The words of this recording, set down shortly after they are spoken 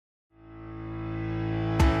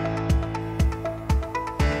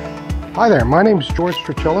Hi there, my name is George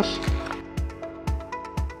Trachilis,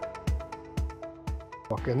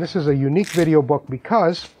 and this is a unique video book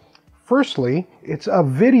because, firstly, it's a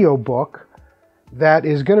video book that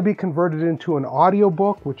is going to be converted into an audio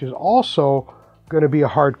book, which is also going to be a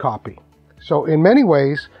hard copy. So in many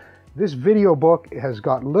ways, this video book has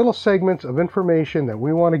got little segments of information that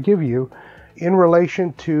we want to give you in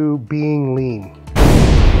relation to being lean.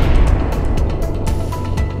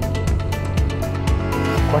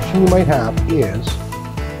 The question you might have is,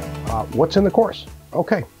 what's in the course?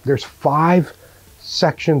 Okay, there's 5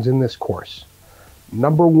 sections in this course.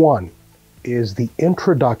 Number 1 is the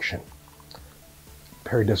introduction.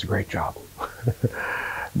 Perry does a great job.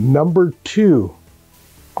 Number 2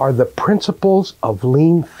 are the principles of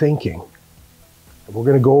lean thinking. We're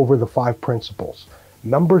going to go over the 5 principles.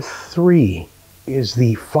 Number 3 is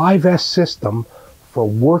the 5S system for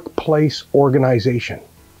workplace organization.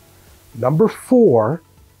 Number 4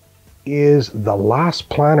 is the last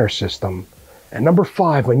planner system. And number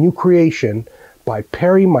 5, a new creation by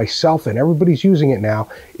Perry, myself, and everybody's using it now,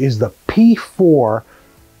 is the P4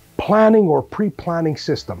 planning or pre-planning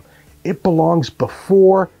system. It belongs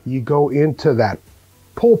before you go into that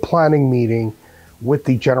full planning meeting with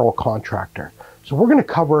the general contractor. So we're going to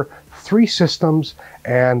cover 3 systems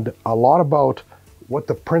and a lot about what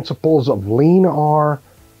the principles of lean are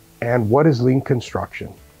and what is lean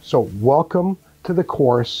construction. So welcome to the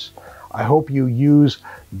course. I hope you use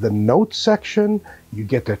the notes section, you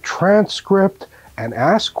get the transcript, and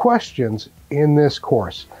ask questions in this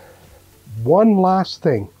course. One last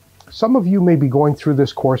thing. Some of you may be going through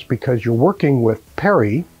this course because you're working with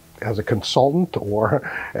Perry as a consultant or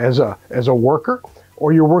as a worker,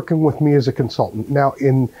 or you're working with me as a consultant. Now,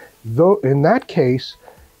 in that case,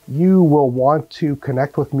 you will want to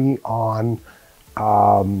connect with me on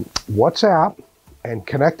WhatsApp and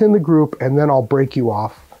connect in the group, and then I'll break you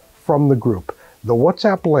off from the group. The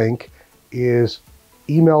WhatsApp link is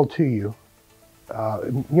emailed to you,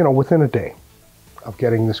 within a day of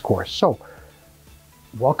getting this course. So,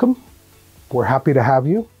 welcome. We're happy to have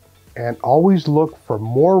you, and always look for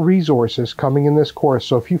more resources coming in this course.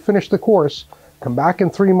 So if you finish the course, come back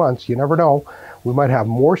in 3 months. You never know. We might have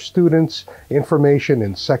more students information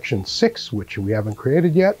in section 6, which we haven't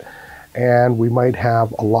created yet, and we might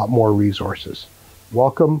have a lot more resources.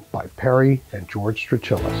 Welcome by Perry and George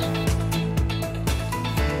Trachilis.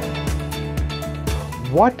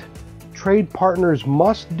 What trade partners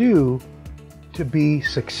must do to be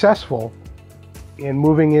successful in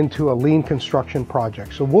moving into a lean construction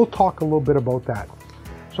project. So we'll talk a little bit about that.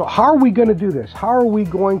 So how are we going to do this? How are we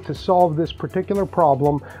going to solve this particular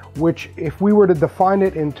problem, which, if we were to define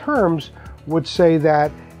it in terms, would say that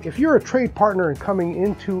if you're a trade partner and coming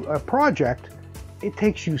into a project, it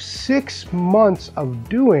takes you 6 months of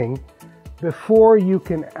doing before you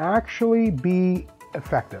can actually be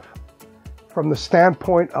effective from the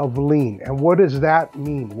standpoint of lean. And what does that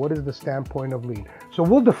mean? What is the standpoint of lean? So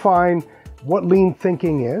we'll define what lean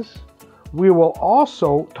thinking is. We will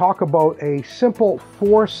also talk about a simple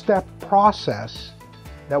 4-step process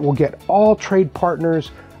that will get all trade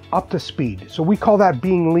partners up to speed. So we call that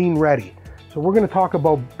being lean ready. So we're going to talk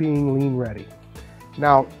about being lean ready.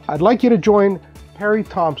 Now, I'd like you to join Perry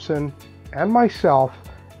Thompson and myself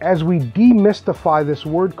as we demystify this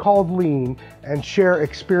word called lean and share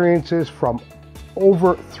experiences from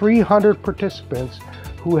over 300 participants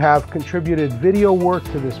who have contributed video work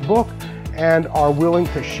to this book and are willing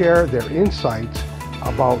to share their insights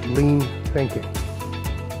about lean thinking.